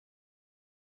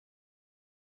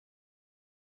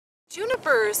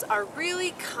Junipers are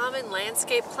really common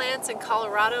landscape plants in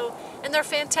Colorado, and they're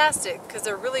fantastic because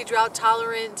they're really drought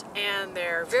tolerant and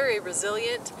they're very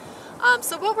resilient.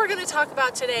 So what we're going to talk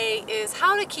about today is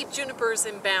how to keep junipers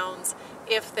in bounds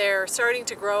if they're starting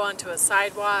to grow onto a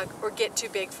sidewalk or get too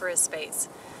big for a space.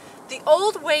 The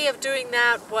old way of doing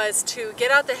that was to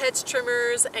get out the hedge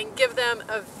trimmers and give them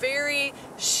a very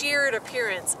sheared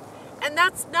appearance, and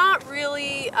that's not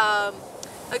really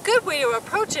a good way to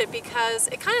approach it because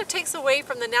it kind of takes away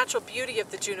from the natural beauty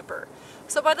of the juniper.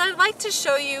 So what I'd like to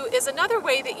show you is another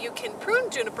way that you can prune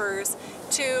junipers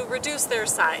to reduce their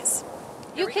size.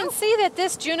 You can see that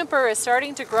this juniper is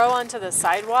starting to grow onto the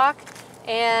sidewalk,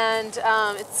 and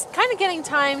it's kind of getting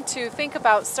time to think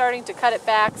about starting to cut it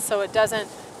back so it doesn't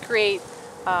create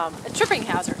a tripping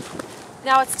hazard.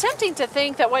 Now it's tempting to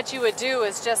think that what you would do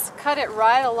is just cut it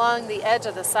right along the edge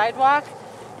of the sidewalk,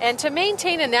 and to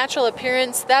maintain a natural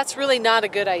appearance, that's really not a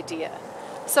good idea.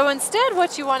 So instead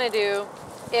what you want to do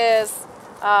is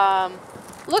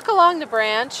look along the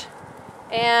branch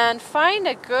and find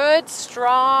a good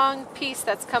strong piece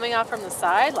that's coming off from the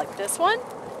side, like this one,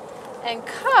 and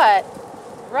cut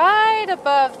right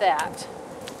above that.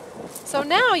 So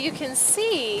now you can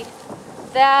see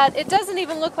that it doesn't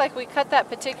even look like we cut that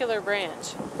particular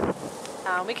branch.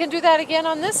 We can do that again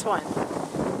on this one.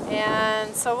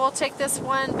 And so we'll take this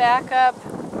one back up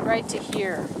right to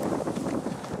here.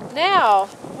 Now,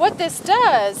 what this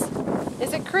does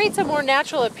is it creates a more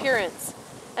natural appearance.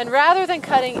 And rather than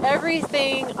cutting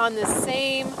everything on the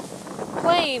same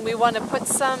plane, we want to put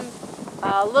some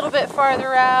a little bit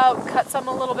farther out, cut some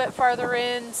a little bit farther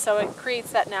in, so it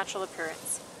creates that natural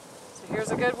appearance. So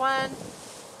here's a good one.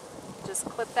 Just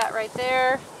clip that right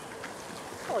there.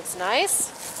 That looks nice.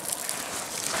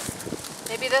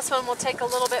 Maybe this one will take a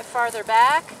little bit farther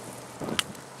back.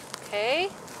 Okay.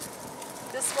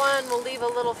 This one will leave a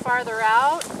little farther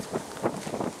out.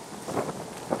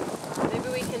 Maybe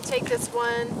we can take this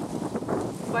one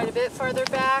quite a bit farther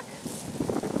back.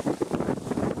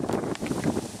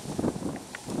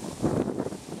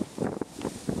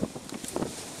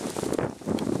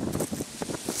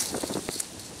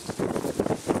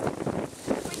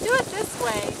 If we do it this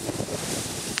way,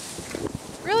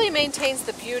 really maintains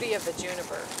the beauty of the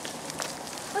juniper.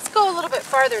 Let's go a little bit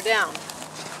farther down.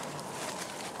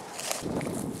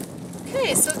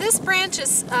 Okay, so this branch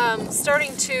is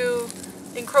starting to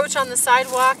encroach on the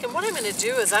sidewalk, and what I'm going to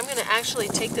do is I'm going to actually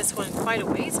take this one quite a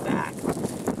ways back.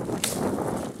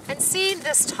 And see,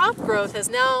 this top growth has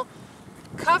now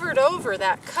covered over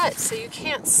that cut, so you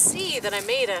can't see that I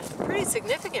made a pretty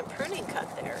significant pruning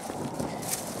cut there.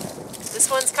 This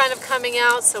one's kind of coming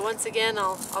out, so once again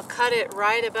I'll cut it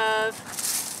right above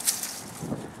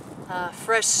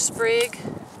fresh sprig.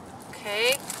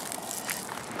 Okay.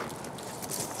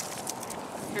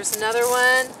 Here's another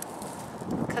one.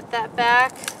 Cut that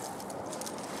back.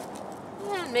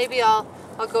 And maybe I'll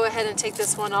go ahead and take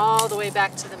this one all the way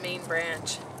back to the main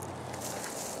branch.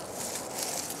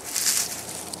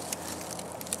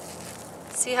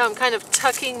 See how I'm kind of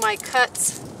tucking my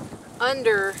cuts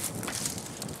under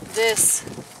this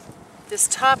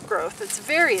top growth. It's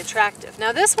very attractive.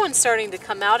 Now this one's starting to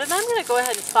come out, and I'm going to go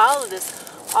ahead and follow this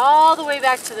all the way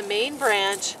back to the main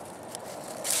branch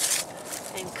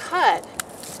and cut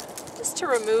just to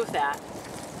remove that.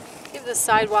 Give the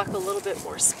sidewalk a little bit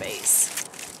more space.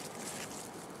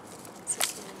 So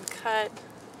cut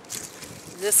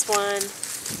this one.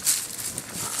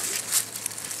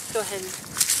 Go ahead and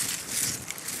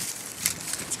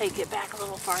take it back a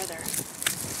little farther.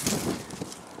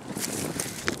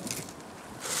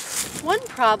 One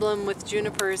problem with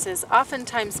junipers is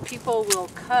oftentimes people will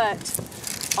cut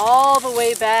all the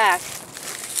way back,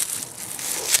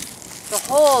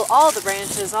 all the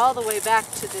branches all the way back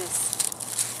to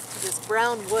this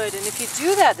brown wood, and if you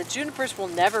do that, the junipers will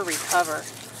never recover.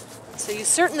 So you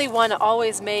certainly want to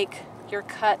always make your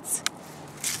cuts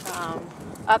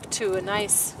up to a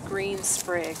nice green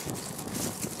sprig.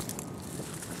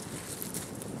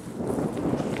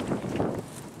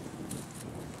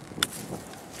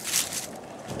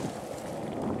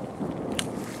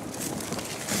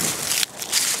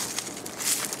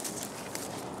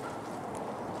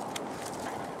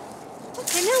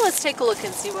 Okay, now let's take a look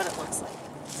and see what it looks like.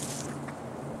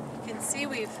 You can see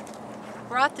we've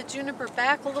brought the juniper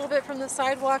back a little bit from the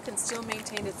sidewalk and still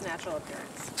maintained its natural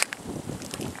appearance.